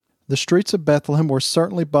The streets of Bethlehem were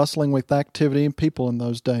certainly bustling with activity and people in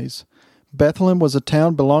those days. Bethlehem was a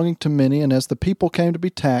town belonging to many, and as the people came to be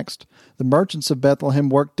taxed, the merchants of Bethlehem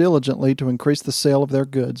worked diligently to increase the sale of their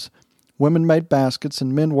goods. Women made baskets,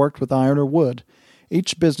 and men worked with iron or wood.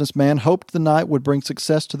 Each businessman hoped the night would bring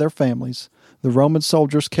success to their families. The Roman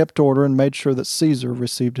soldiers kept order and made sure that Caesar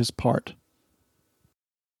received his part.